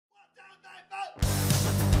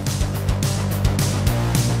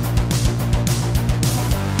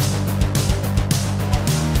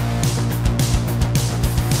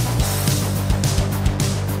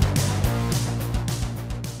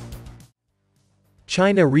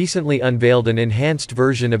China recently unveiled an enhanced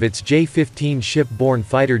version of its J-15 ship-borne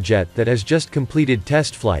fighter jet that has just completed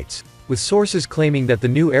test flights, with sources claiming that the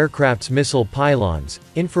new aircraft's missile pylons,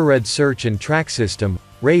 infrared search and track system,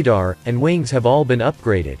 radar, and wings have all been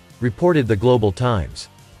upgraded, reported the Global Times.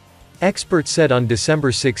 Experts said on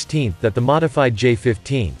December 16 that the modified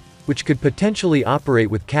J-15, which could potentially operate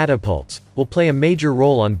with catapults, will play a major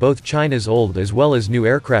role on both China's old as well as new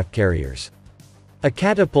aircraft carriers. A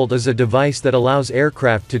catapult is a device that allows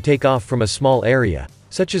aircraft to take off from a small area,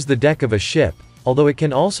 such as the deck of a ship, although it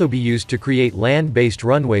can also be used to create land-based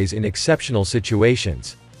runways in exceptional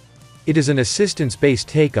situations. It is an assistance-based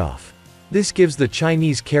takeoff. This gives the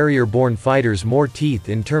Chinese carrier-borne fighters more teeth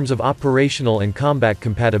in terms of operational and combat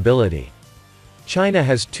compatibility. China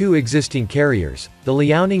has two existing carriers, the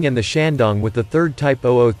Liaoning and the Shandong, with the third Type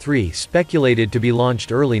 003 speculated to be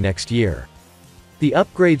launched early next year. The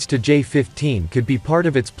upgrades to J-15 could be part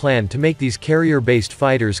of its plan to make these carrier-based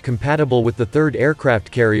fighters compatible with the third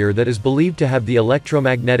aircraft carrier that is believed to have the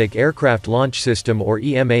Electromagnetic Aircraft Launch System or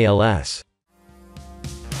EMALS.